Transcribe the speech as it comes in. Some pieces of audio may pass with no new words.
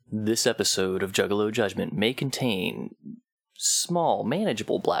This episode of Juggalo Judgment may contain small,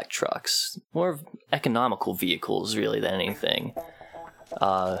 manageable black trucks. More of economical vehicles, really, than anything.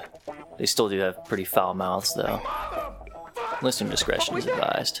 They still do have pretty foul mouths, though. Listener discretion is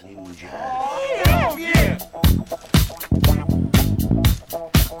advised.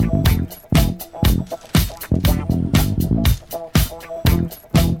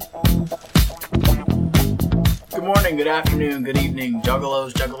 Good morning, good afternoon, good evening,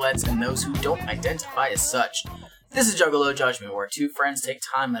 juggalos, juggalettes, and those who don't identify as such. This is Juggalo Judgment, where two friends take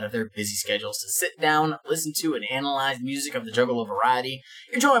time out of their busy schedules to sit down, listen to, and analyze the music of the Juggalo variety.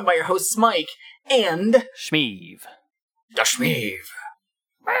 You're joined by your hosts Mike and... Shmeev. The Shmeev.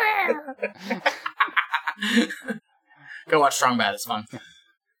 Go watch Strong Bad, it's fun.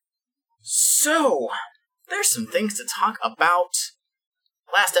 So, there's some things to talk about.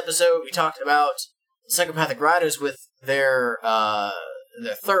 Last episode, we talked about Psychopathic Riders with their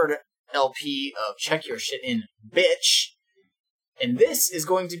third LP of Check Your Shit In, Bitch. And this is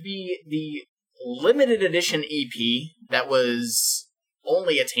going to be the limited edition EP that was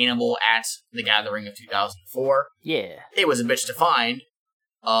only attainable at the Gathering of 2004. Yeah. It was a bitch to find.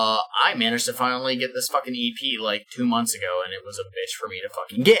 I managed to finally get this fucking EP like 2 months ago, and it was a bitch for me to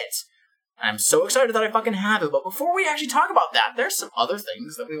fucking get. I'm so excited that I fucking have it, but before we actually talk about that, there's some other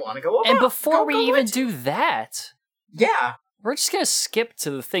things that we want to go over. And before we even do that, yeah, we're just going to skip to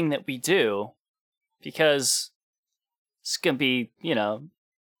the thing that we do, because it's going to be,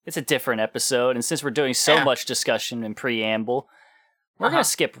 it's a different episode, and since we're doing so much discussion and preamble, we're going to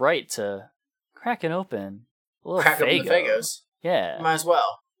skip right to cracking open a little Crack Faygo. Open the Faygos. Yeah. Might as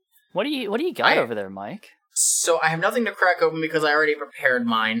well. What do you got over there, Mike? So I have nothing to crack open because I already prepared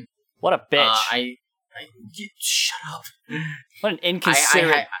mine. What a bitch. Shut up. What an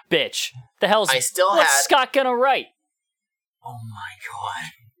inconsiderate bitch. The hell's what's Scott gonna write? Oh my god.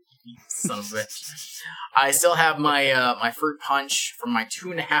 Son of a bitch. I still have my my fruit punch from my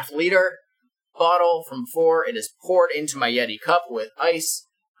 2.5 liter bottle from before. It is poured into my Yeti cup with ice.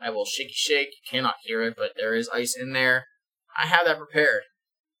 I will shake. You cannot hear it, but there is ice in there. I have that prepared.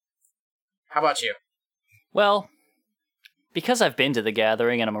 How about you? Well, because I've been to the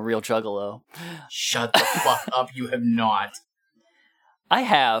Gathering and I'm a real juggalo. Shut the fuck up, you have not. I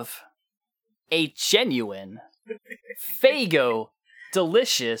have a genuine Faygo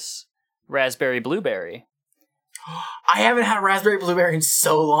delicious raspberry blueberry. I haven't had a raspberry blueberry in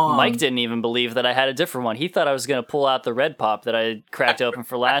so long. Mike didn't even believe that I had a different one. He thought I was going to pull out the red pop that I cracked open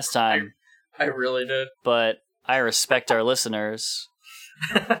for last time. I really did. But I respect our listeners.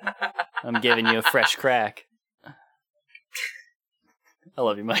 I'm giving you a fresh crack. I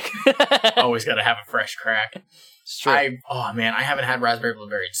love you, Mike. Always got to have a fresh crack. It's true. I haven't had raspberry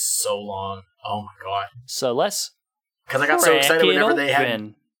blueberry in so long. Oh my god. So let's. Because I got so excited whenever they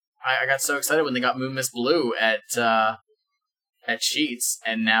had. I got so excited when they got Moon Miss Blue at Sheets,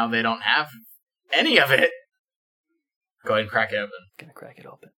 and now they don't have any of it. Go ahead and crack it open. Gonna crack it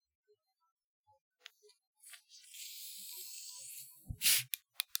open.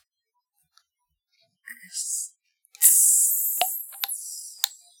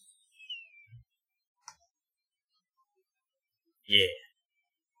 Yeah.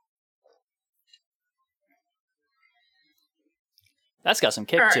 That's got some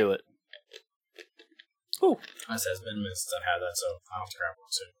kick to it. Ooh. That has been missed. I've had that, so I'll have to grab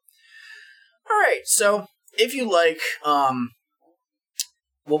one soon. Alright, so if you like,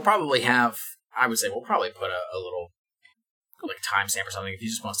 we'll probably put a little timestamp or something if you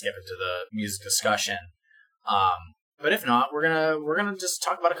just want to skip into the music discussion. But if not, we're gonna just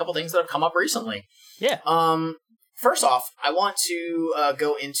talk about a couple things that have come up recently. Yeah. First off, I want to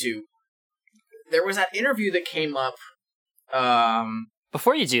go into... There was that interview that came up...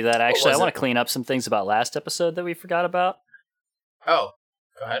 Before you do that, actually, I want to clean up some things about last episode that we forgot about. Oh,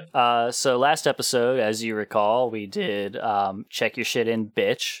 go ahead. So last episode, as you recall, we did Check Your Shit In,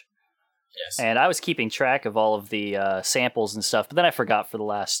 Bitch. Yes. And I was keeping track of all of the samples and stuff, but then I forgot for the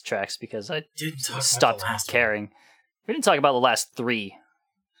last tracks because I stopped caring. We didn't talk about the last 3.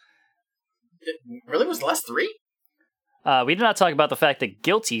 Really? Was the last 3? We did not talk about the fact that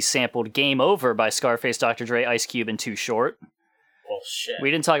Guilty sampled Game Over by Scarface, Dr. Dre, Ice Cube, and Too Short. Well, shit. We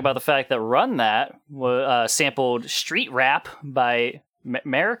didn't talk about the fact that Run That sampled Street Rap by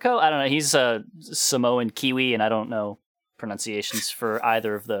Mariko. I don't know. He's a Samoan Kiwi, and I don't know pronunciations for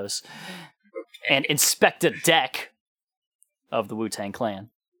either of those. Okay. And Inspectah Deck of the Wu-Tang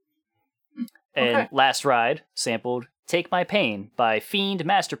Clan. And Last Ride sampled Take My Pain by Fiend,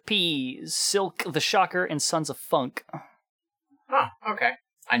 Master P, Silk the Shocker, and Sons of Funk. Oh, okay.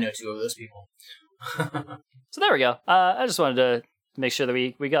 I know 2 of those people. So there we go. I just wanted to make sure that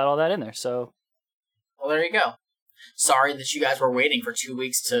we got all that in there. So, well, there you go. Sorry that you guys were waiting for 2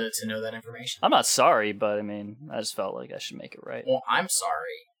 weeks to know that information. I'm not sorry, but I mean, I just felt like I should make it right. Well, I'm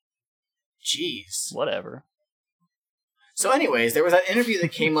sorry. Jeez. Whatever. So anyways, there was that interview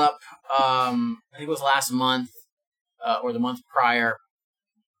that came up, I think it was last month, or the month prior.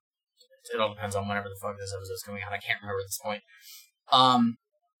 It all depends on whenever the fuck this episode is coming out. I can't remember at this point.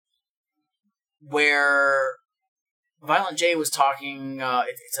 Where Violent J was talking,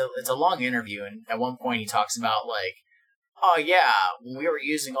 it's a long interview, and at one point he talks about, like, oh yeah, when we were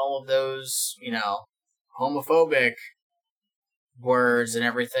using all of those, homophobic words and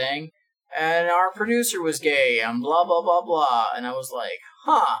everything, and our producer was gay, and blah, blah, blah, blah, and I was like,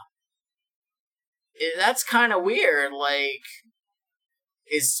 huh, that's kind of weird, like,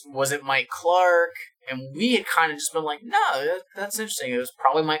 was it Mike Clark? And we had kind of just been like, no, that's interesting. It was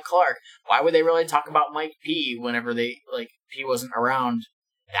probably Mike Clark. Why would they really talk about Mike P whenever P wasn't around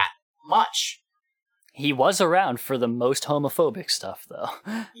that much? He was around for the most homophobic stuff, though.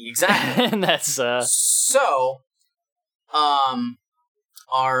 Exactly. And that's, So,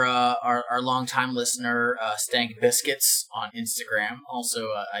 our longtime listener, Stank Biscuits on Instagram,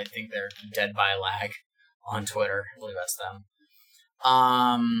 also, I think they're Dead by Lag on Twitter. I believe that's them.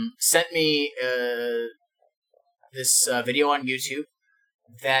 Sent me this video on YouTube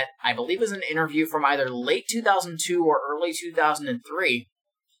that I believe is an interview from either late 2002 or early 2003,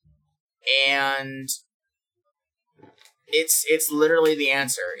 and it's literally the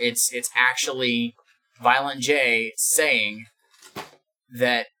answer. It's actually Violent J saying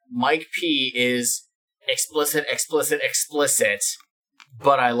that Mike P is explicit,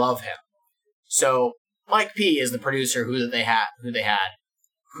 but I love him. So Mike P is the producer who they had,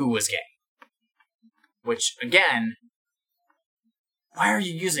 who was gay. Which, again, why are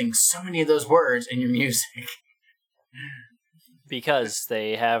you using so many of those words in your music? Because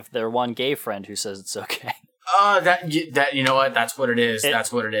they have their one gay friend who says it's okay. That you know what? That's what it is.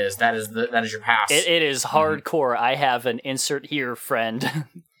 That's what it is. That is your pass. It is hardcore. I have an insert here friend.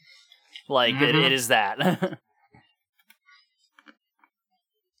 Like, it is that.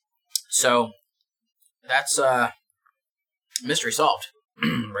 So, that's mystery solved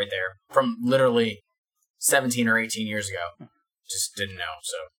right there. From literally 17 or 18 years ago. Just didn't know.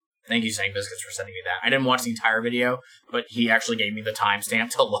 So, thank you, Stank Biscuits, for sending me that. I didn't watch the entire video, but he actually gave me the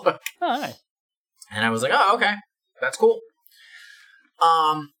timestamp to look. Oh, nice. And I was like, oh, okay. That's cool.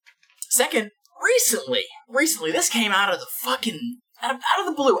 Second, recently, this came out of the fucking, out of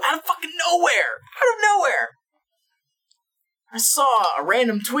the blue, out of fucking nowhere. Out of nowhere. I saw a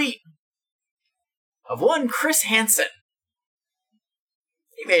random tweet of one Chris Hansen.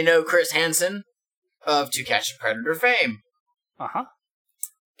 You may know Chris Hansen of To Catch a Predator fame. Uh-huh.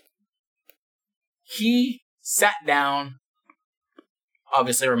 He sat down,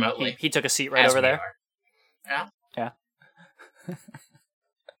 obviously remotely. He took a seat right over there. Yeah. Yeah.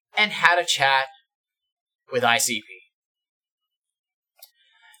 And had a chat with ICP.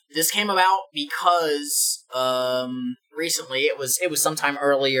 This came about because recently, it was sometime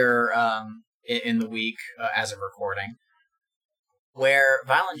earlier in the week as of recording, where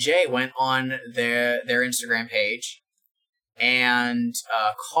Violent J went on their Instagram page and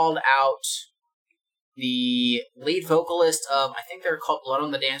called out the lead vocalist of, I think they're called Blood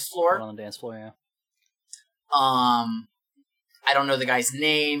on the Dance Floor. Blood on the Dance Floor, yeah. I don't know the guy's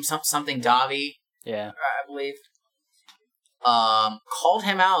name, something Davi. Yeah. I believe. Called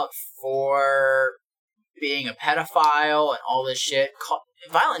him out for being a pedophile and all this shit.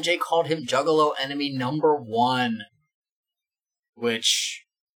 Violent J called him Juggalo enemy number 1. Which,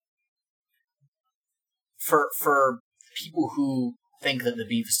 for people who think that the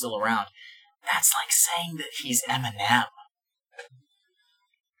beef is still around, that's like saying that he's Eminem.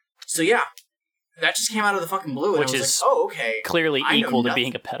 So yeah, that just came out of the fucking blue, and which I was is like, oh, okay. Clearly equal to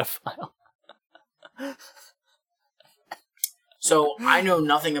being a pedophile. So I know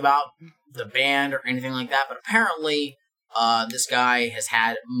nothing about the band or anything like that, but apparently this guy has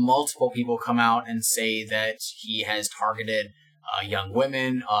had multiple people come out and say that he has targeted young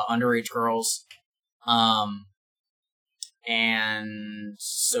women, underage girls. And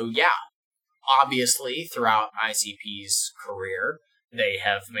so, yeah, obviously throughout ICP's career, they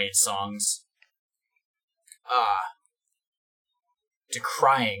have made songs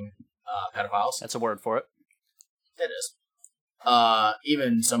decrying pedophiles. That's a word for it. It is.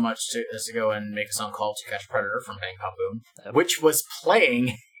 Even so much as to go and make a song called To Catch a Predator from Bang Pop Boom, Yep. Which which was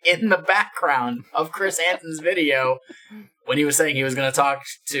playing in the background of Chris Hansen's video when he was saying he was going to talk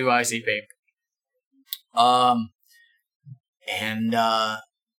to ICP.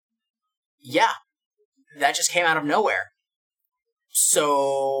 Yeah, that just came out of nowhere.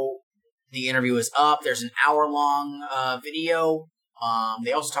 So the interview is up. There's an hour-long video.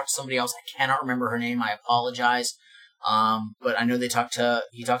 They also talked to somebody else. I cannot remember her name. I apologize. But I know he talks to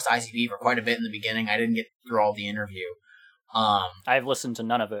ICP for quite a bit in the beginning. I didn't get through all the interview. I've listened to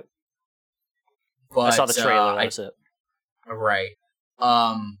none of it. But, I saw the trailer. That was it. Right.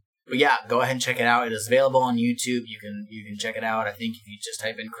 But yeah, go ahead and check it out. It is available on YouTube. You can check it out. I think if you just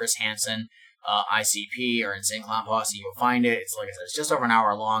type in Chris Hansen, ICP, or Insane Clown Posse, you'll find it. It's like I said, it's just over an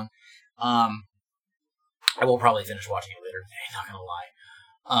hour long. I will probably finish watching it later today, not gonna lie.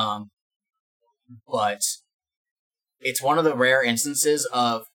 But it's one of the rare instances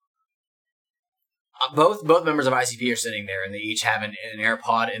of both members of ICP are sitting there and they each have an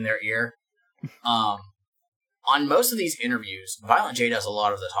AirPod in their ear. On most of these interviews, Violent J does a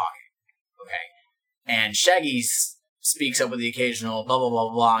lot of the talking. Okay. And Shaggy speaks up with the occasional blah, blah, blah,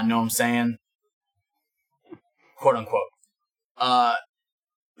 blah, blah, know what I'm saying? Quote unquote.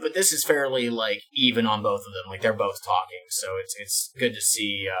 But this is fairly, like, even on both of them. Like, they're both talking. So it's good to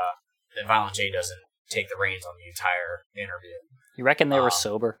see that Violent J doesn't take the reins on the entire interview. You reckon they were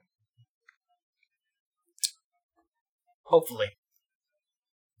sober? Hopefully.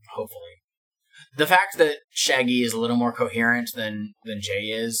 The fact that Shaggy is a little more coherent than Jay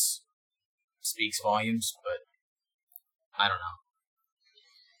is speaks volumes, but I don't know.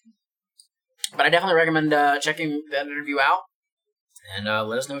 But I definitely recommend checking that interview out, and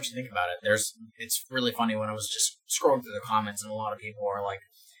let us know what you think about it. It's really funny when I was just scrolling through the comments, and a lot of people are like,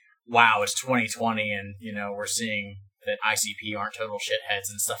 wow, it's 2020, and, you know, we're seeing that ICP aren't total shitheads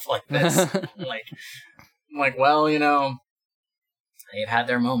and stuff like this. I'm like, well, you know, they've had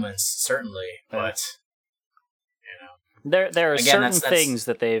their moments, certainly, but, you know. There are again, certain things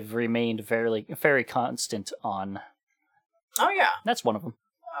that they've remained very constant on. Oh, yeah. That's one of them.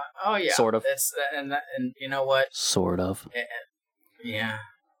 Oh, yeah. Sort of. And you know what? Sort of. Yeah.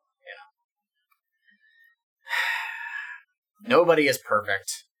 Nobody is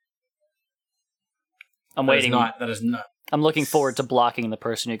perfect. I'm waiting. That is not. I'm looking forward to blocking the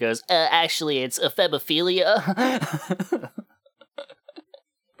person who goes, actually, it's ephebophilia.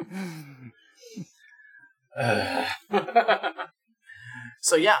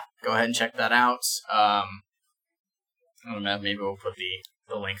 So yeah, go ahead and check that out. I don't know, maybe we'll put the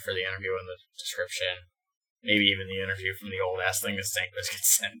link for the interview in the description. Maybe even the interview from the old ass thing that Stank Biscuit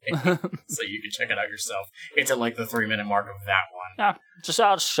sent me. So you can check it out yourself. It's at like the 3-minute mark of that one. Yeah,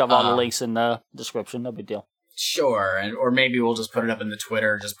 I'll just shove all the links in the description, no big deal. Sure, or maybe we'll just put it up in the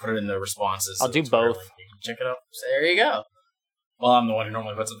Twitter, just put it in the responses. I'll do both. Link. You can check it out. So there you go. Well, I'm the one who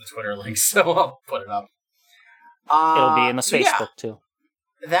normally puts up the Twitter link, so I'll put it up. It'll be in the Facebook too.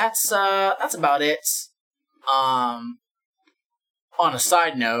 That's about it. On a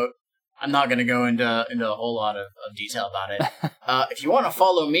side note, I'm not going to go into a whole lot of detail about it. If you want to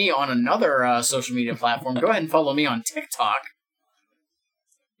follow me on another social media platform, go ahead and follow me on TikTok.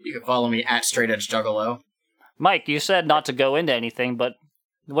 You can follow me at Straight Edge Juggalo. Mike, you said not to go into anything, but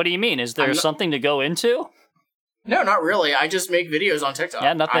what do you mean? Is there something to go into? No, not really. I just make videos on TikTok.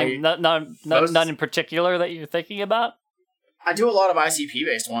 Yeah, nothing. None in particular that you're thinking about. I do a lot of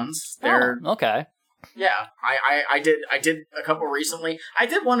ICP-based ones. Okay. Yeah, I did a couple recently. I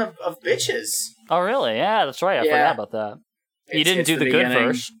did one of Bitches. Oh, really? Yeah, that's right. I forgot about that. You didn't do the good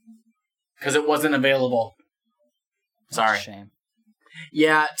verse. Because it wasn't available. Sorry. That's a shame.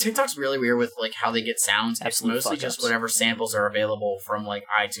 Yeah, TikTok's really weird with like how they get sounds. Absolute it's mostly just whatever samples are available from like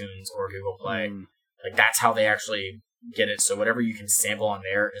iTunes or Google Play. Like that's how they actually get it. So whatever you can sample on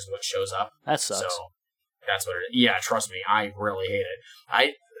there is what shows up. That sucks. So that's what it is. Yeah, trust me, I really hate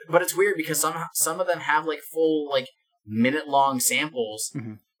it. But it's weird because some of them have like full like minute-long samples,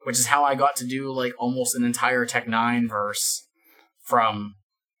 which is how I got to do like almost an entire Tech Nine verse from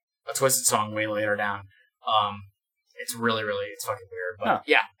a Twisted song way later down. It's really, it's fucking weird. But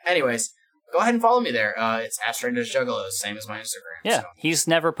yeah, anyways, go ahead and follow me there. It's @StraightEdgeJuggalo, same as my Instagram. Yeah, so. He's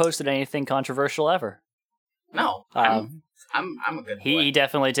never posted anything controversial ever. No, I'm a good boy. He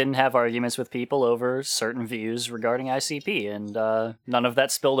definitely didn't have arguments with people over certain views regarding ICP, and none of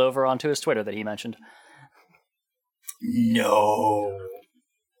that spilled over onto his Twitter that he mentioned. No.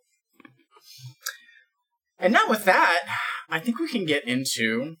 And now with that, I think we can get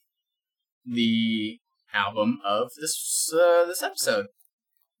into the album of this episode.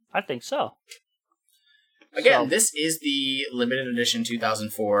 I think so. Again, this is the limited edition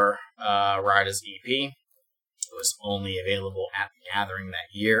 2004 Riders EP. It was only available at the Gathering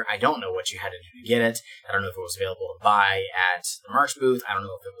that year. I don't know what you had to do to get it. I don't know if it was available to buy at the merch booth. I don't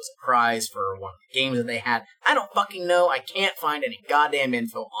know if it was a prize for one of the games that they had. I don't fucking know. I can't find any goddamn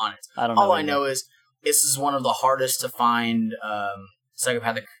info on it. I don't know. All I know is this is one of the hardest to find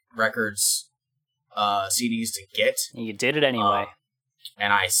Psychopathic Records CDs to get. You did it anyway.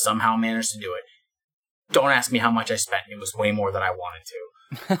 And I somehow managed to do it. Don't ask me how much I spent. It was way more than I wanted to.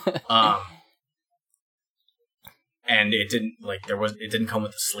 And it didn't it didn't come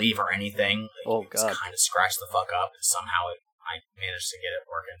with a sleeve or anything. Oh, God. It was kind of scratched the fuck up, and somehow I managed to get it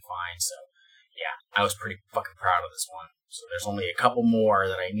working fine. So, yeah, I was pretty fucking proud of this one. So there's only a couple more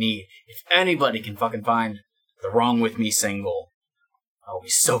that I need. If anybody can fucking find the Wrong With Me single, I'll be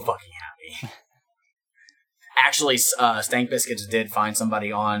so fucking happy. Actually, Stank Biscuits did find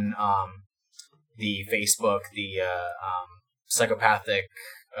somebody on the Facebook, the Psychopathic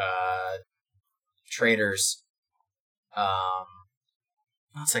Traders.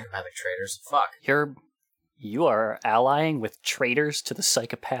 Not Psychopathic Traders. Fuck. You are allying with traders to the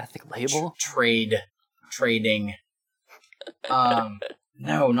Psychopathic label? Trading.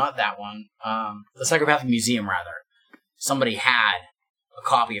 No, not that one. The Psychopathic Museum, rather. Somebody had a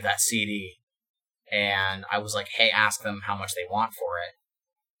copy of that CD, and I was like, hey, ask them how much they want for it.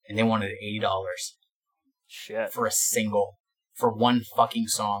 And they wanted $80. Shit. For a single. For one fucking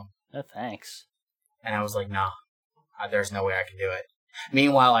song. Oh, thanks. And I was like, nah, there's no way I can do it.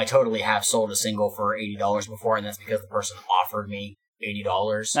 Meanwhile, I totally have sold a single for $80 before, and that's because the person offered me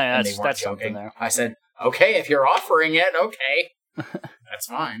 $80, and they weren't joking. There. I said, okay, if you're offering it, okay. That's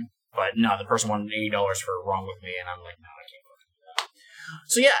fine. But no, the person wanted $80 for Wrong With Me, and I'm like, no, I can't fucking do that.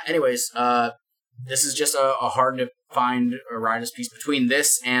 So yeah, anyways, this is just a hard to find Riotous piece between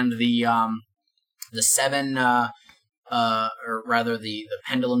this and the 7, or rather the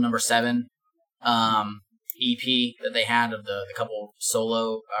Pendulum number 7 EP that they had of the couple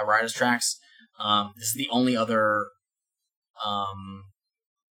solo Riotous tracks. This is the only other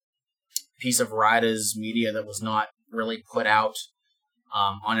piece of Riotous media that was not really put out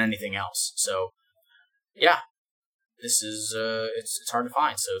on anything else. So, yeah, this is it's hard to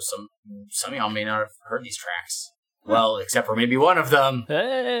find. So some of y'all may not have heard these tracks. Well, except for maybe one of them.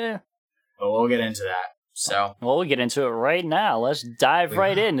 But we'll get into that. So, well, we'll get into it right now. Let's dive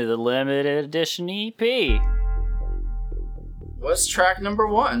right into the limited edition EP. What's track number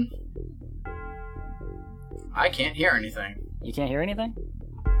 1? I can't hear anything. You can't hear anything?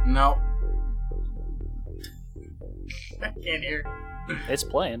 No. I can't hear. It's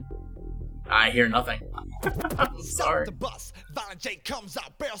playing. I hear nothing. I'm sorry. The bus, Violent J comes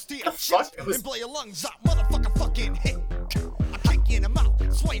out, barrel steel chest, and blow your lungs out, motherfucker fucking hit. I kick you in the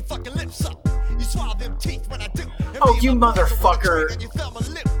mouth, sway your fucking lips up. You swallow them teeth when I do. Oh, you motherfucker. You fell my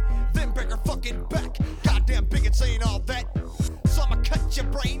lip, then break her fucking back. Goddamn bigots ain't all that. So I'ma cut your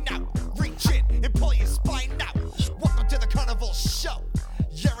brain out, reach in and pull your spine out. Welcome to the carnival show.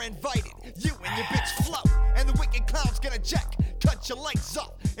 You're invited, you and your bitch float. And the wicked clown's gonna jack, cut your legs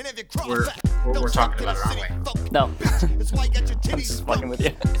off. And if you crawl back, we're talking about it, aren't we? No. That's why you got your I'm titties just fucking with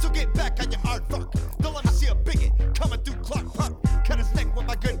you. So get back on your aardvark. Don't let me see a bigot coming through Clark Park. Cut his neck with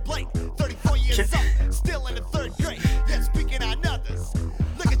my good blade. 34 years old, still in the 3rd grade. Yet speaking on others.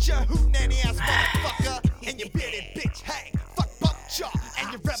 Look at your hootenanny ass motherfucker and your bearded bitch hang. Fuck bump jaw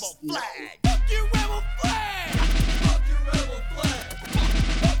and your rebel flag. Fuck your rebel flag. Fuck your rebel flag.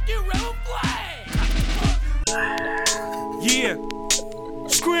 Fuck your rebel flag. Yeah.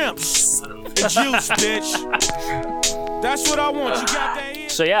 Scrimps. The juice, bitch. That's what I want. You got that here?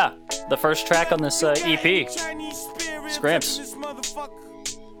 So yeah, the first track on this EP. Scrimps.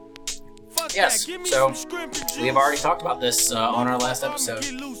 Yes, so we have already talked about this on our last episode.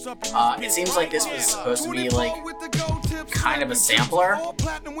 It seems like this was supposed to be like kind of a sampler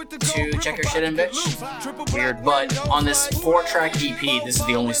to Check Your Shit In, Bitch. Weird, but on this 4-track EP, this is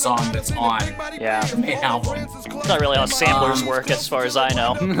the only song that's on the main album. It's not really how samplers work as far as I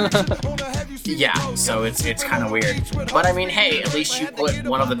know. Yeah, so it's kind of weird. But I mean, hey, at least you put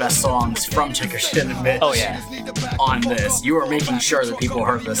one of the best songs from Check Your Shit In, Bitch on this. You were making sure that people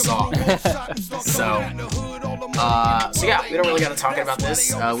heard this song. So yeah, we don't really got to talk about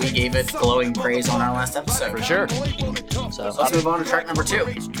this. We gave it glowing praise on our last episode. For sure. So let's move on to track number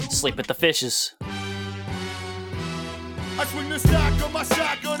 2. Sleep with the Fishes. I swing the stock on my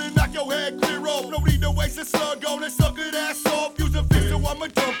shotgun and knock your head clear off. No need to waste a slug on it, suck it ass off. Use a fish so I'ma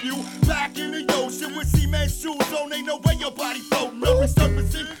dump you back in the ocean with cement shoes on. Ain't no way your body floating. No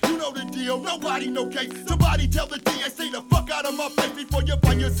resurfacing, you know the deal. Nobody no case. Somebody tell the DSA the fuck out of my face before you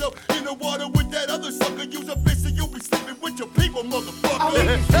find yourself in the water with that other sucker. Use a fish so you'll be sleeping with your people, motherfucker. I'll leave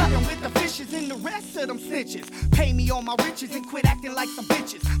you sleeping with the fishes and the rest of them snitches. Pay me all my riches and quit acting like some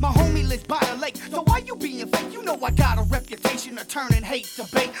bitches. My homie lives by the lake, so why you being fake? You know I got a reputation of turning hate to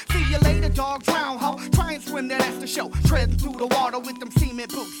bait. See you later, dog, drown, ho. Try and swim, that's the show. Treading through the water with them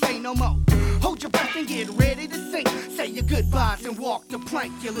cement boots, say no more. Hold your breath and get ready to sink. Say your goodbyes and walk the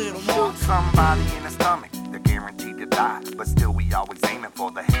plank, you little more. Shoot somebody in the stomach, they're guaranteed to die. But still we always aiming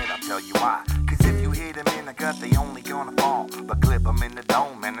for the head, I'll tell you why. Cause if you hit them in the gut, they only gonna fall. But clip them in the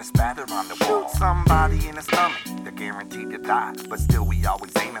dome and they spatter on the wall. Shoot somebody in the stomach, they're guaranteed to die. But still we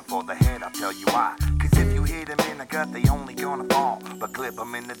always aiming for the head, I'll tell you why. Cause if you hit them in the gut, they only gonna fall. But clip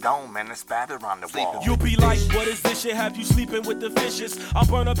them in the dome and they spatter on the wall. You'll be like, what is this shit? Have you sleeping with the fishes? I'll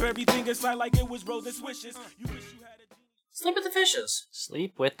burn up everything inside like it was Rose's wishes. You wish you had a... Sleep with the fishes.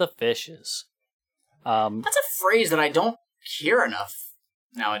 Sleep with the fishes. That's a phrase that I don't hear enough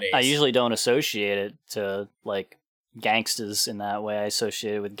nowadays. I usually don't associate it to, like, gangsters in that way. I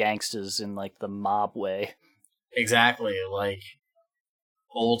associate it with gangsters in, like, the mob way. Exactly, like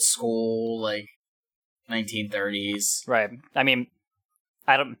old school, like 1930s. Right. I mean,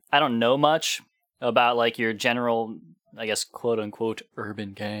 I don't know much about, like, your general, I guess, quote-unquote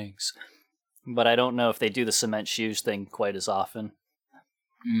urban gangs. But I don't know if they do the cement shoes thing quite as often.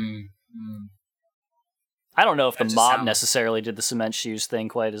 I don't know if the mob necessarily did the cement shoes thing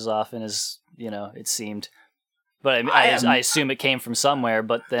quite as often as, it seemed. But I assume it came from somewhere,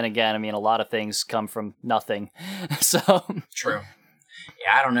 but then again, I mean, a lot of things come from nothing. So True.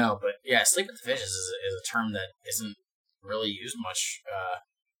 Yeah, I don't know, but yeah, sleep with the fishes is a term that isn't really used much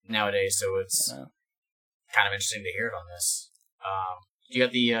nowadays, so it's kind of interesting to hear it on this. You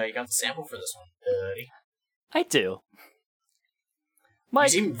got the sample for this one, buddy? I do.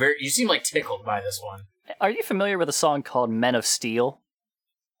 Mike, you seem like tickled by this one. Are you familiar with a song called Men of Steel?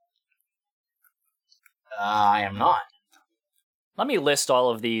 I am not. Let me list all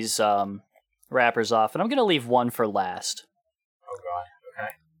of these rappers off, and I'm going to leave one for last. Oh, God.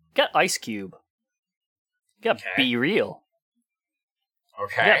 Okay. Got Ice Cube. Got Be Real.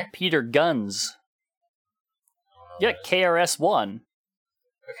 Okay. Got Peter Guns. Got KRS-One.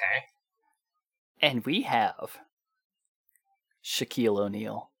 Okay. And we have Shaquille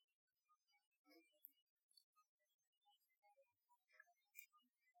O'Neal.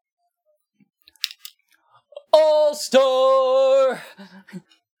 All-Star!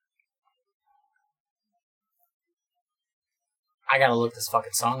 I gotta look this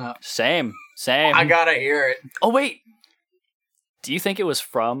fucking song up. Same. I gotta hear it. Oh, wait. Do you think it was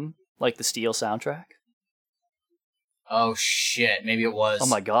from, like, the Steel soundtrack? Oh, shit. Maybe it was. Oh,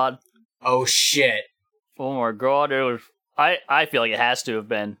 my God. Oh, shit. Oh, my God. It was... I feel like it has to have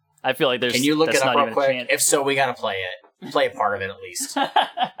been. I feel like there's... Can you look it up real quick? Chance. If so, we gotta play it. Play a part of it, at least.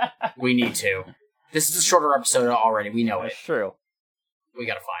 We need to. This is a shorter episode already. We know it. True. We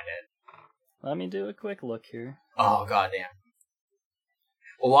gotta find it. Let me do a quick look here. Oh, goddamn.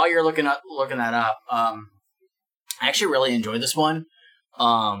 Well, while you're looking that up, I actually really enjoyed this one.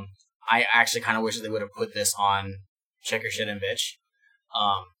 I actually kind of wish they would have put this on Check Your Shit In, Bitch.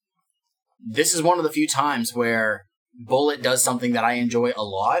 This is one of the few times where Bullet does something that I enjoy a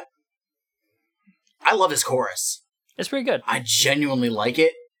lot. I love his chorus. It's pretty good. I genuinely like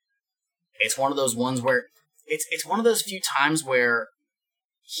it. It's one of those ones where it's one of those few times where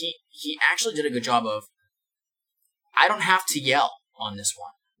he actually did a good job of, I don't have to yell on this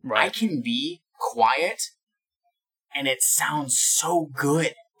one. Right. I can be quiet and it sounds so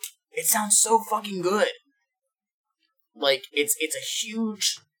good. It sounds so fucking good. Like, it's a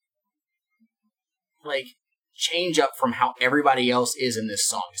huge, like, change up from how everybody else is in this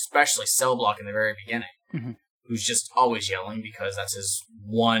song, especially Cell Block in the very beginning, who's just always yelling because that's his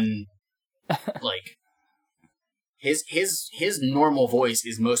one, like, his normal voice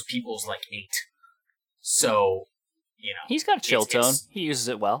is most people's, like, 8. So, he's got a chill tone. He uses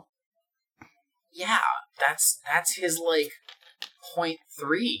it well. Yeah, that's his, like, 0.3.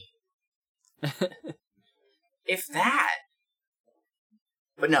 If that.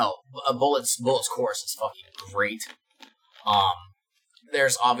 But no, Bullet's chorus is fucking great.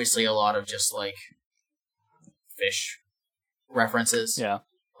 There's obviously a lot of just, like, fish references. Yeah.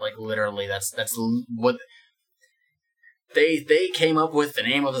 Like, literally, that's what they came up with, the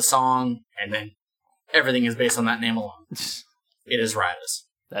name of the song, and then everything is based on that name alone. It is Riders.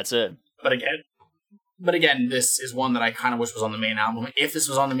 That's it. But again, this is one that I kind of wish was on the main album. If this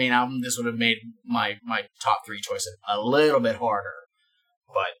was on the main album, this would have made my top 3 choices a little bit harder.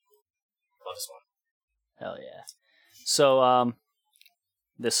 But love this one. Hell yeah. So,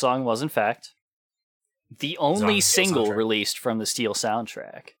 this song was, in fact, the only single released from the Steel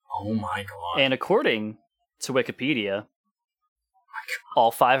soundtrack. Oh my god. And according to Wikipedia,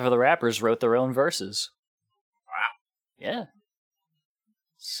 all 5 of the rappers wrote their own verses. Wow. Yeah.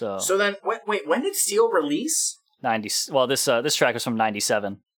 So then, wait, when did Steel release? 90. Well, this track was from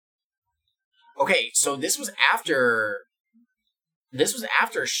 97. Okay, so this was after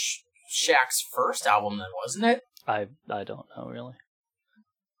Shaq's first album, then, wasn't it? I don't know really.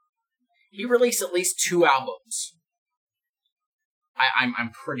 He released at least 2 albums.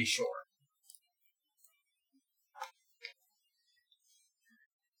 I'm pretty sure.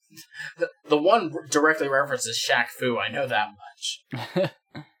 The one directly references Shaq Fu. I know that much.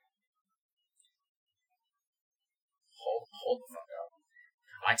 Hold the fuck up.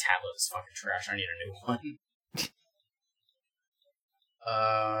 My tablet is fucking trash. I need a new one.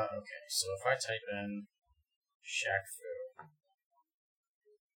 Okay, so if I type in Shaq Fu.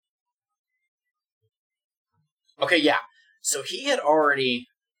 Okay, yeah. So he had already...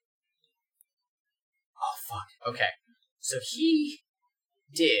 Oh, fuck. Okay. So he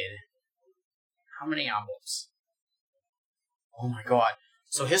did... How many albums? Oh my god.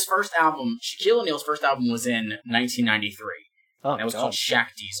 So his first album, Shaquille O'Neal's first album was in 1993. Oh, and it was called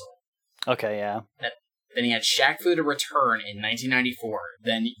Shaq Diesel. Okay, yeah. Then he had Shaq Fu to Return in 1994.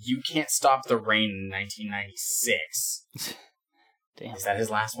 Then You Can't Stop the Rain in 1996. Damn. Is that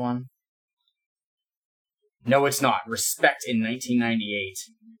his last one? No, it's not. Respect in 1998.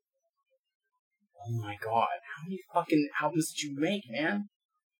 Oh my god. How many fucking albums did you make, man?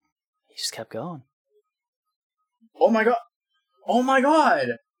 He just kept going. Oh my god. Oh my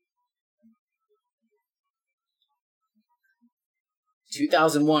god.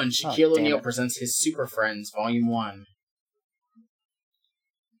 2001, Shaquille O'Neal presents his Super Friends, Volume 1.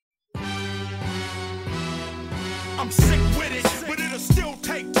 I'm sick with it, but it'll still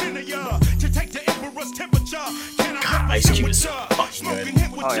take 10 of ya to take the emperor's temperature. Can I God, Ice Cube is so fucking good.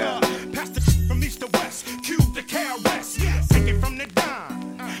 Oh, yeah. Pass the from east to west, Cube to KRS. Take it from the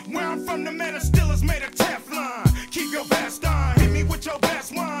dime. Where I'm from, the man of still is made of Teflon. Keep your best on, hit me with your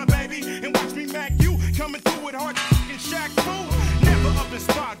best one, baby. And watch me mac you, coming through with hard and Shaq Fu. Never up in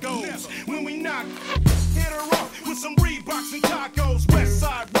spot goes. When we knock, hit her up with some Reeboks and tacos. West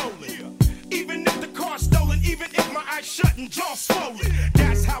side rolling. Even if the car's stolen, even if my eyes shut and jaw swollen.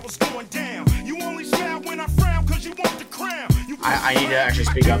 That's how it's going down. You only smile when I frown cause you want the crown. I need to actually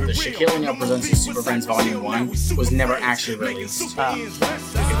speak up. The Shaquille O'Neal presents his Super Friends Volume 1 was never actually released. It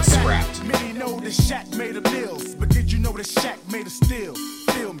was scrapped. Many know that Shaq made of mills, but did you know that Shaq made of steel?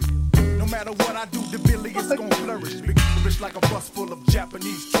 Feel me. No matter what I do, the Billy is gonna flourish. Big rich like a bus full of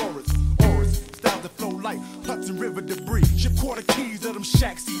Japanese tourists. Auras, styles that flow like Hudson River debris. Ship quarter keys of them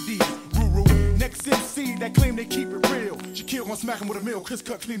Shaq CDs. Ruru, next MC that claim they keep it real. Shaquille gon' smack him with a mill. Chris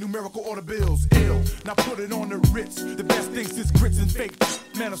cut clean numerical order bills. Ill, now put it on the Ritz. The best thing since grits and fake.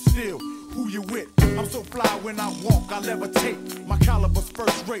 Man of steel, who you with? I'm so fly when I walk, I levitate. My caliber's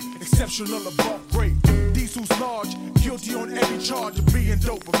first rate, exceptional above grade. Diesel's large, guilty on every charge of being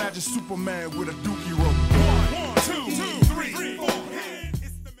dope. Imagine Superman with a dookie rope. 1, 2, 3, 4.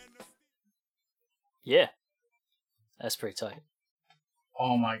 Yeah. That's pretty tight.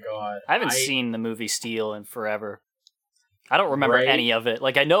 Oh my god. I haven't seen the movie Steel in forever. I don't remember any of it.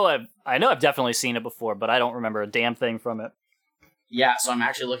 Like I know I've definitely seen it before, but I don't remember a damn thing from it. Yeah, so I'm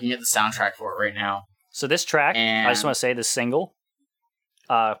actually looking at the soundtrack for it right now. So this track, I just want to say this single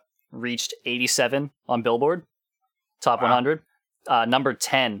reached 87 on Billboard Top 100, number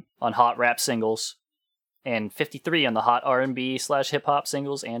 10 on Hot Rap Singles, and 53 on the Hot R&B/Hip Hop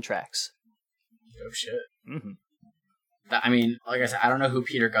Singles and Tracks. Oh shit. Mm-hmm. I mean, like I said, I don't know who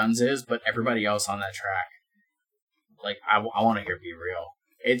Peter Guns is, but everybody else on that track, like, I want to hear Be Real.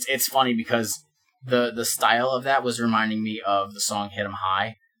 It's funny because the style of that was reminding me of the song Hit 'Em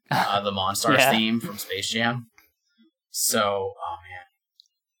High, the Monstars theme from Space Jam. So, oh man.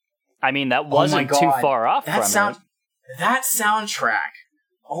 I mean, that wasn't too far off from it. That soundtrack,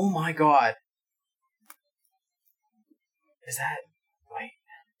 oh my god. Is that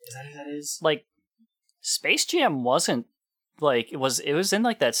who that is? Like, Space Jam wasn't, like, it was in,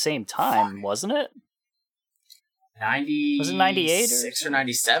 like, that same time, wasn't it? 90... Was it 98? 6 or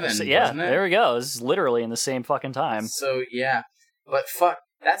 97, so, yeah, wasn't it? There we go. It was literally in the same fucking time. So, yeah. But fuck,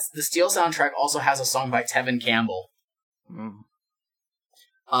 that's the Steel soundtrack also has a song by Tevin Campbell. Mm.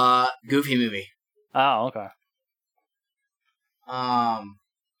 Goofy Movie. Oh, okay.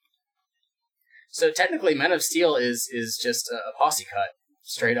 So technically Men of Steel is just a posse cut.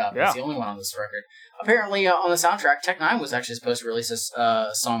 Straight up. Yeah. It's the only one on this record. Apparently, on the soundtrack, Tech Nine was actually supposed to release a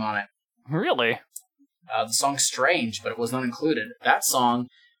song on it. Really? The song Strange, but it was not included. That song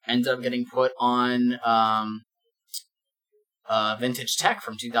ended up getting put on Vintage Tech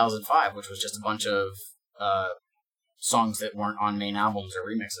from 2005, which was just a bunch of songs that weren't on main albums or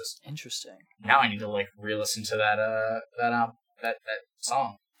remixes. Interesting. Now I need to like re-listen to that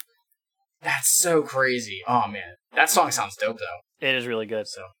song. That's so crazy. Oh man, that song sounds dope though. It is really good.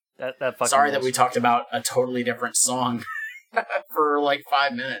 So That fucking sorry rules. that we talked about a totally different song for like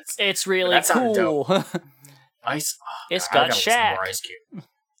 5 minutes. It's really that sounded cool. Ice. Oh, It's God, I got gotta listen to Shaq. more Ice Cube.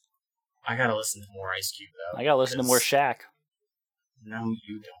 I gotta listen to more Ice Cube though. I gotta listen to more because- Shaq. No,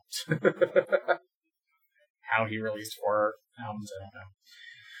 you don't. How he released 4 albums, I don't know.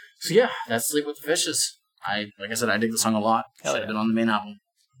 So yeah, that's Sleep with the Fishes. Like I said, I dig the song a lot. Hell Should yeah. have been on the main album.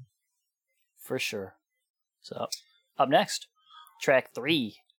 For sure. So, up next, track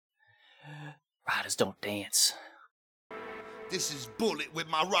 3. Riders Don't Dance. This is Bullet with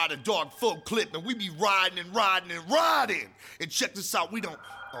my Rider Dog full clip, and we be riding and riding and riding. And check this out, we don't.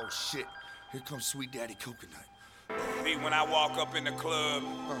 Oh shit, here comes Sweet Daddy Coconut. Me, when I walk up in the club,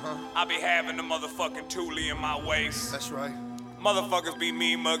 I be having the motherfucking Thule in my waist. That's right. Motherfuckers be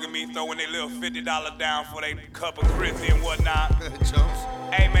mean mugging me, throwing their little $50 down for their cup of Chrissy and whatnot. Jones.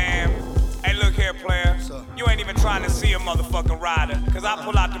 Hey man, hey look here player, up? you ain't even trying to see a motherfucking rider, cause I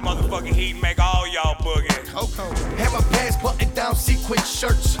pull out the motherfucking heat and make all y'all boogie. Coco. Hammer pants, button down sequin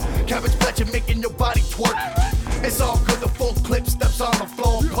shirts. Cabbage patch and making your body twerk. It's all good, the full clip steps on the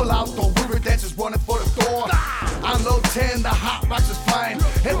floor. Pull out the river dancers running for the door. I'm low 10, the hot rocks is flying.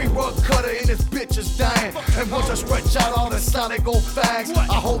 Every rug cutter in this bitch is dying. And once I stretch out all the sonic old fags,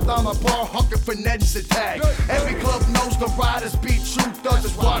 I hold down my bar, hunker for Ned's to tag. Every club knows the riders be true thugs.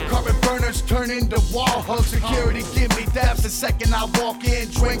 That's why carpet burners turn into wall hugs. Security give me dabs the second I walk in.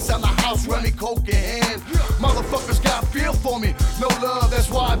 Drinks on the house, run me coke in hand. Motherfuckers got feel for me, no love. That's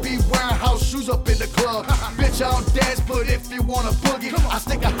why I be wearing house shoes up in the club. Bitch, I don't dance, but if you wanna boogie, I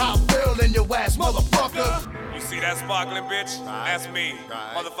stick a hot barrel in your ass, motherfucker. You see that sparkling bitch? Right. That's me.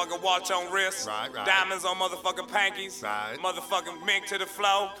 Right. Motherfucking watch on wrist, Right, right. diamonds on motherfucking pankies, Right. motherfucking mink to the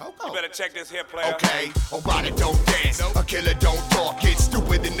flow. Coco. You better check this here player. Okay, a rider don't dance, a killer don't talk. Get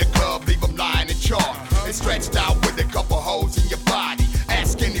stupid in the club, leave them lying in chalk. And stretched out with a couple holes in your body.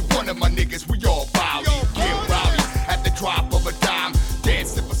 Ask any one of my niggas, we all bow. Get rowdy at the drop of a dime.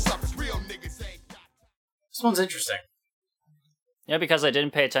 Dancing for suckers, real niggas ain't got. This one's interesting. Yeah, because I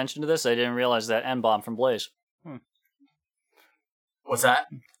didn't pay attention to this, I didn't realize that N-Bomb from Blaze. What's that?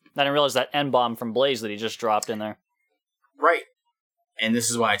 I didn't realize that N-Bomb from Blaze that he just dropped in there. Right. And this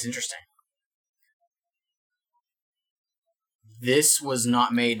is why it's interesting. This was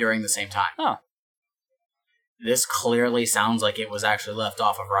not made during the same time. Oh. This clearly sounds like it was actually left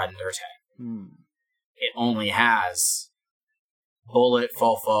off of Riding Dirty. It only has Bullet,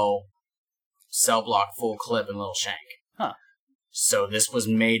 Fofo, Cell Block, Full Clip, and Lil Shank. Huh. So this was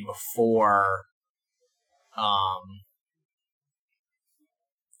made before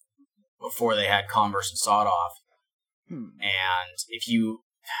they had Converse and Sawed Off. And if you...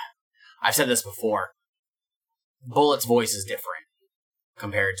 I've said this before. Bullet's voice is different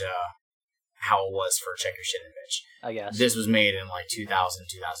compared to how it was for Check Your Shit and Bitch. I guess. This was made in like 2000,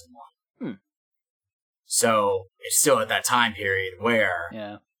 2001. So it's still at that time period where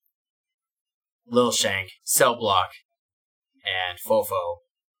Yeah. Lil Shank, Cell Block, and Fofo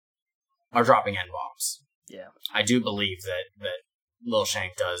are dropping N-bombs. Yeah. I do believe that Lil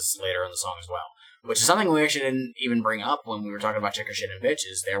Shank does later in the song as well. Which is something we actually didn't even bring up when we were talking about Check Your Shit and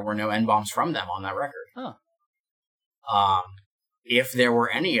Bitches. There were no N-bombs from them on that record. Huh. If there were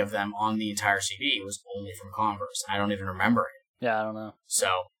any of them on the entire CD, it was only from Converse. I don't even remember it. Yeah, I don't know. So,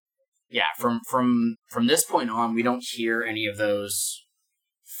 yeah, from this point on, we don't hear any of those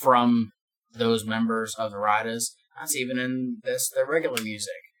from those members of the Riders. That's even in their regular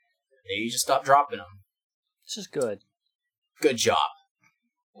music. They just stopped dropping them. This is good. Good job.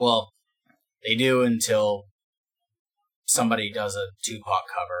 Well, they do until somebody does a Tupac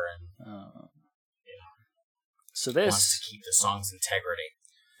cover and So wants this to keep the song's integrity.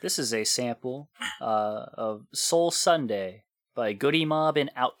 this is a sample of Soul Sunday by Goody Mob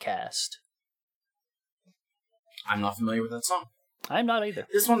and Outkast. I'm not familiar with that song. I'm not either.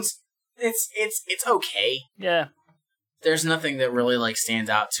 This one's it's okay. Yeah. There's nothing that really like stands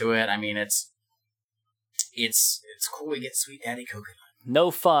out to it. I mean, it's cool. We get Sweet Daddy Coconut. No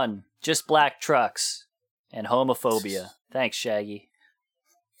fun, just black trucks and homophobia. Thanks, Shaggy.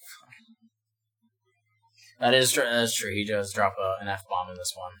 That is true. That's true. He does drop an F-bomb in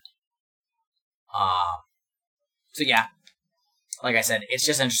this one. So yeah, like I said, it's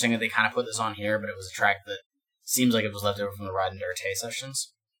just interesting that they kind of put this on here, but it was a track that seems like it was left over from the Ride and Dirty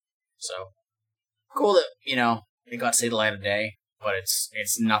sessions. So cool that it got to see the light of day, but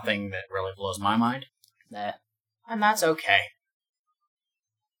it's nothing that really blows my mind, Nah. and that's okay.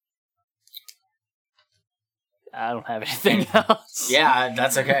 I don't have anything else. Yeah,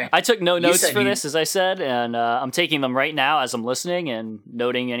 that's okay. I took no notes said for you- this, as I said, and I'm taking them right now as I'm listening and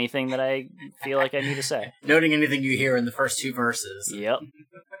noting anything that I feel like I need to say. Noting anything you hear in the first 2 verses. Yep.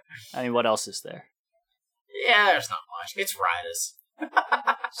 I mean, what else is there? Yeah, there's not much. It's Riders.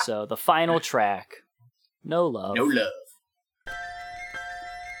 So, the final track, No Love. No love.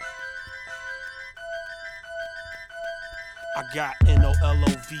 I got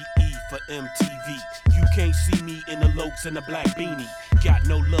NOLOVE for MTV. You can't see me in the lokes and the black beanie. Got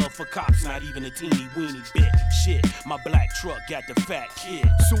no love for cops, not even a teeny weeny bit. Shit, my black truck got the fat kid.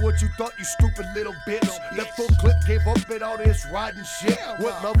 So what you thought, you stupid little bitch? Left full clip, gave up at all this riding shit.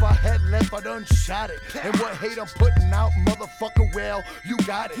 What love I had left, I done shot it. And what hate I'm putting out, motherfucker, well, you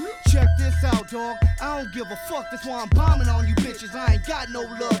got it. Check this out, dog. I don't give a fuck. That's why I'm bombing on you bitches. I ain't got no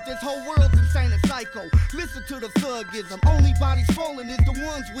love. This whole world's insane and psycho. Listen to the thugism. Only bodies falling is the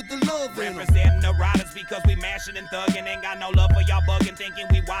ones with the love in them. Representing the riders because we mashing and thugging. Ain't got no love for y'all bugging, thinking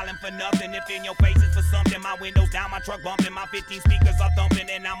we wildin' for nothing. If in your face is for something, my windows down, my truck bumping, my 15 speakers are thumping,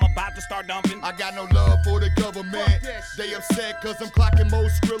 and I'm about to start dumping. I got no love for the government. They upset cause I'm clocking more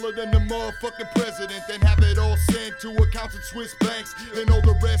skriller than the motherfucking president. Then have it all sent to accounts in Swiss banks. And all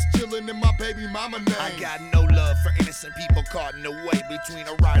the rest chilling in my baby mama name. I got no love for innocent people caught in the way between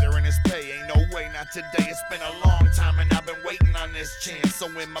a rider and his pay. Ain't no way, not today. It's been a long time and I've been waiting on this chance. So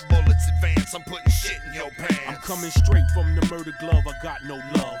when my bullets advance, I'm putting shit in your pants. I'm coming straight from the murder glove, I got no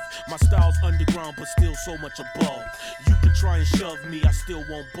love. My style's underground, but still so much above. You can try and shove me, I still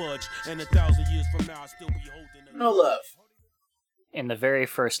won't budge. And 1,000 years from now, I'll still be holding No love. In the very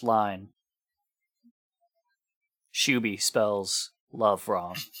first line, Shuby spells love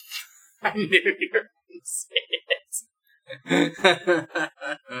wrong. I knew you were going to say it.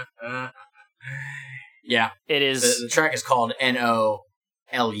 Yeah. It is. The track is called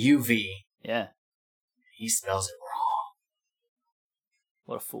NOLUV. Yeah. He spells it wrong.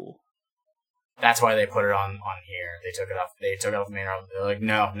 What a fool. That's why they put it on here. They took it off. They took it off the main album. They're like,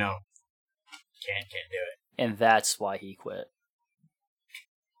 no, can't do it. And that's why he quit.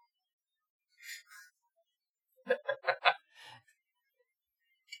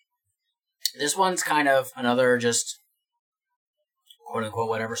 This one's kind of another just quote unquote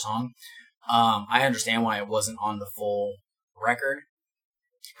whatever song. I understand why it wasn't on the full record.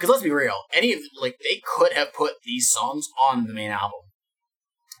 Because let's be real, they could have put these songs on the main album.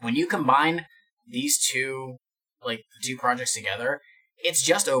 When you combine these two projects together, it's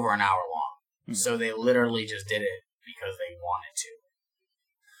just over an hour long. So they literally just did it because they wanted to.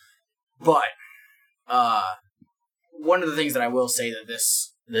 But one of the things that I will say that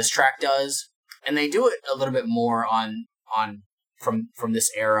this track does, and they do it a little bit more from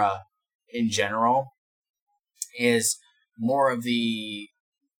this era in general, is more of the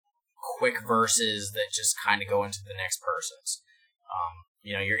quick verses that just kind of go into the next person's.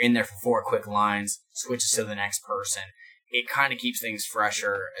 You're in there for 4 quick lines, switches to the next person. It kind of keeps things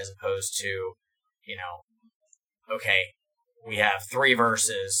fresher as opposed to, okay, we have 3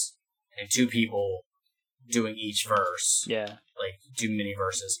 verses and 2 people doing each verse. Yeah. Like 2 mini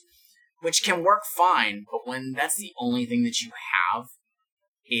verses, which can work fine, but when that's the only thing that you have,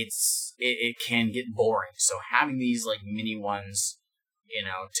 it can get boring. So having these mini ones,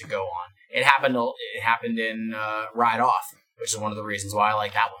 to go on. It happened in Ride Off, which is one of the reasons why I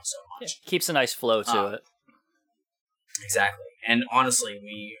like that one so much. Yeah, keeps a nice flow to it. Exactly. And honestly,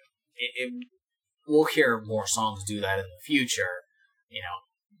 we'll hear more songs do that in the future.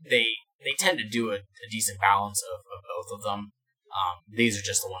 They tend to do a decent balance of both of them. These are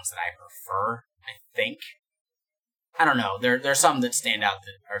just the ones that I prefer, I think. I don't know. There's some that stand out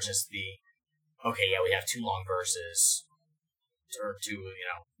that are just we have 2 long verses, or 2,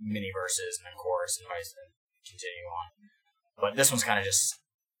 mini verses, and then chorus, and vice, and continue on. But this one's kind of just,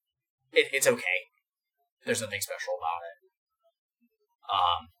 it's okay. There's nothing special about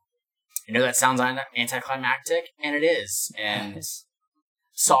it. That sounds anticlimactic, and it is. And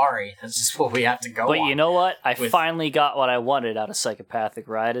sorry, that's just what we have to go on. But you know what? I finally got what I wanted out of Psychopathic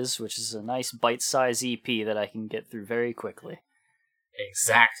Riders, which is a nice bite-sized EP that I can get through very quickly.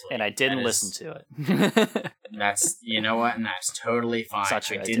 Exactly. And I didn't listen to it. That's, you know what? And that's totally fine. Not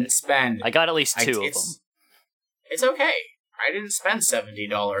true, I didn't spend... I got at least 2 of them. It's okay. I didn't spend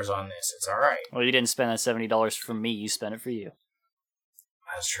 $70 on this. It's alright. Well, you didn't spend that $70 for me. You spent it for you.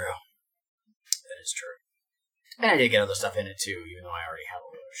 That's true. That is true. And I did get other stuff in it too, even though I already have a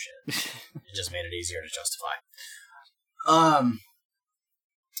load of shit. It just made it easier to justify.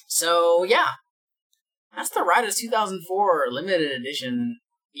 So, yeah. That's the Riders 2004 limited edition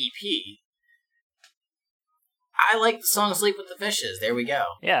EP. I like the song "Sleep with the Fishes." There we go.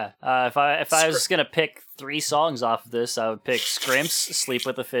 Yeah. If I was gonna pick 3 songs off of this, I would pick Scrimps, "Sleep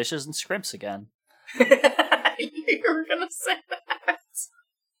with the Fishes," and Scrimps again. You were gonna say that.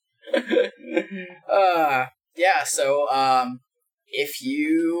 Yeah. So, if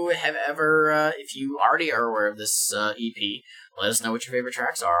you have ever, if you already are aware of this EP, let us know what your favorite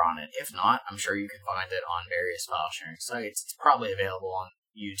tracks are on it. If not, I'm sure you can find it on various file sharing sites. It's probably available on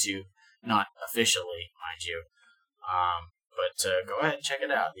YouTube, not officially, mind you. But go ahead and check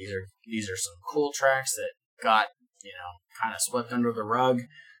it out. These are some cool tracks that got, kind of swept under the rug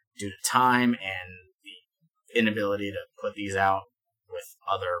due to time and the inability to put these out with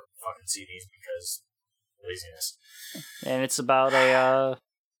other fucking CDs because laziness. And it's about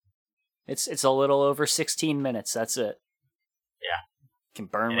it's a little over 16 minutes. That's it. Yeah. Can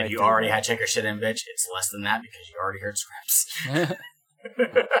burn and right if you through already it. had Check Your Shit In, bitch, it's less than that because you already heard Scraps.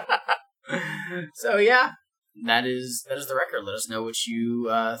 So yeah, that is the record. Let us know what you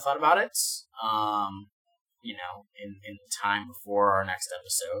thought about it. In the time before our next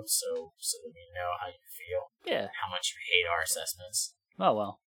episode, so that we know how you feel. Yeah. How much you hate our assessments. Oh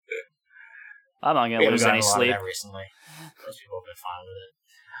well. I'm not We gonna haven't lose gotten any a lot sleep. of that recently. Most people have been fine with it.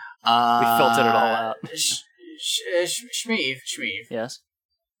 We filtered it all out. Shmeev. Yes.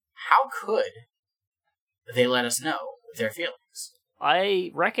 How could they let us know their feelings?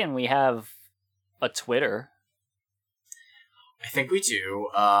 I reckon we have a Twitter. I think we do.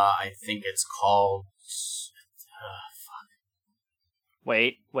 I think it's called...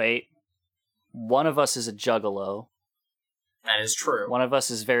 Wait. One of us is a juggalo. That is true. One of us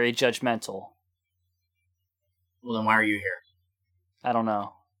is very judgmental. Well, then why are you here? I don't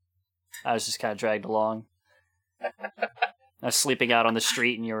know. I was just kind of dragged along. I was sleeping out on the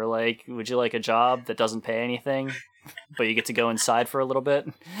street and you were like, would you like a job that doesn't pay anything, but you get to go inside for a little bit?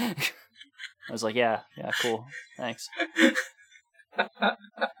 I was like, yeah, cool. Thanks.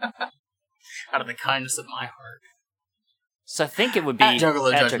 Out of the kindness of my heart. So I think it would be... At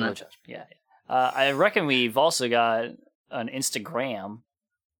Juggalo Judgment. Juggalo. Yeah. I reckon we've also got an Instagram.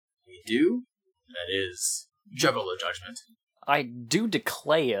 We do? That is Juggalo Judgment. I do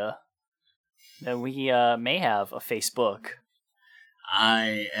declare that we may have a Facebook.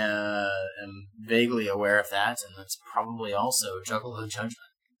 I am vaguely aware of that, and that's probably also Juggalo Judgment.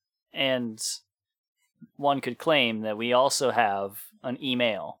 And one could claim that we also have an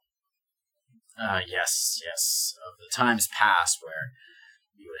email. Yes. Of the times past where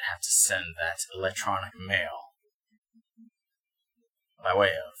you would have to send that electronic mail by way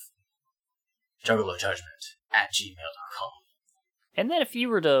of juggalojudgment@gmail.com. And then if you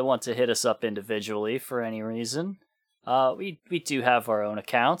were to want to hit us up individually for any reason, we do have our own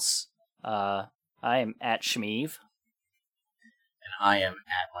accounts. I am at Shmeev. And I am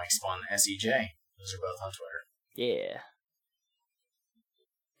at Mike Spawn SEJ. Those are both on Twitter. Yeah.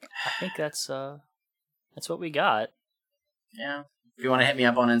 I think that's what we got. Yeah. If you want to hit me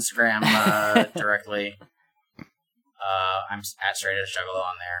up on Instagram directly, I'm at Straight Edge Juggalo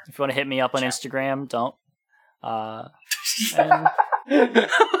on there. If you want to hit me up on Instagram, don't. Yeah,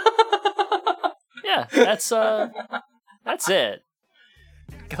 that's it. That's it.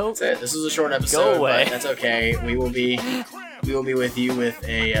 This was a short episode, Go away. but that's okay. We will be with you with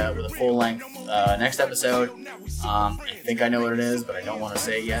a full length next episode. I think I know what it is, but I don't want to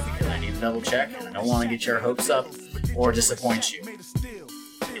say it yet because I need to double check. And I don't want to get your hopes up or disappoint you.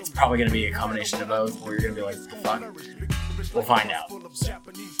 It's probably going to be a combination of both, where you're going to be like, what the fuck? We'll find out. So,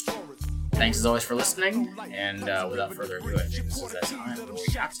 thanks as always for listening, and without further ado, I think this is that time when we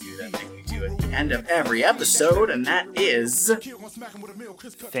have to do that thing we do at the end of every episode, and that is...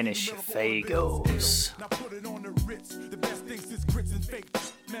 Finish your Fagos. Now put it on the Ritz. The best things is grits and fake.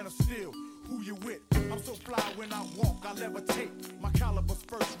 Man of steel, who you with? I'm so fly when I walk, I levitate. My caliber's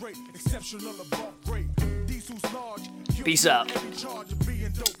first rate, exceptional above grade. These who's large. Peace out.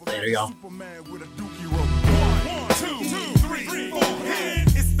 Later, y'all. Superman with a dookie rope. 1, 2, 3, 4.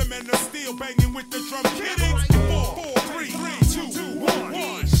 It's the man of steel banging with the drum kidding. 4, 3, 2,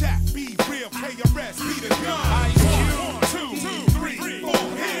 1. Shaq, be real, KRS, be the gun. Ice Cube. 1, 2, 3, 4.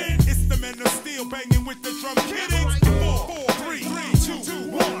 It's the man of steel banging with the drum kidding. 4, 3,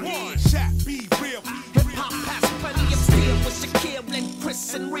 2, 1. Shaq, be real. Hip-hop has plenty of steel with Shaquille and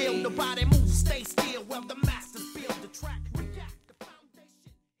Chris and Real. Nobody moves, stay still while the masters build the track.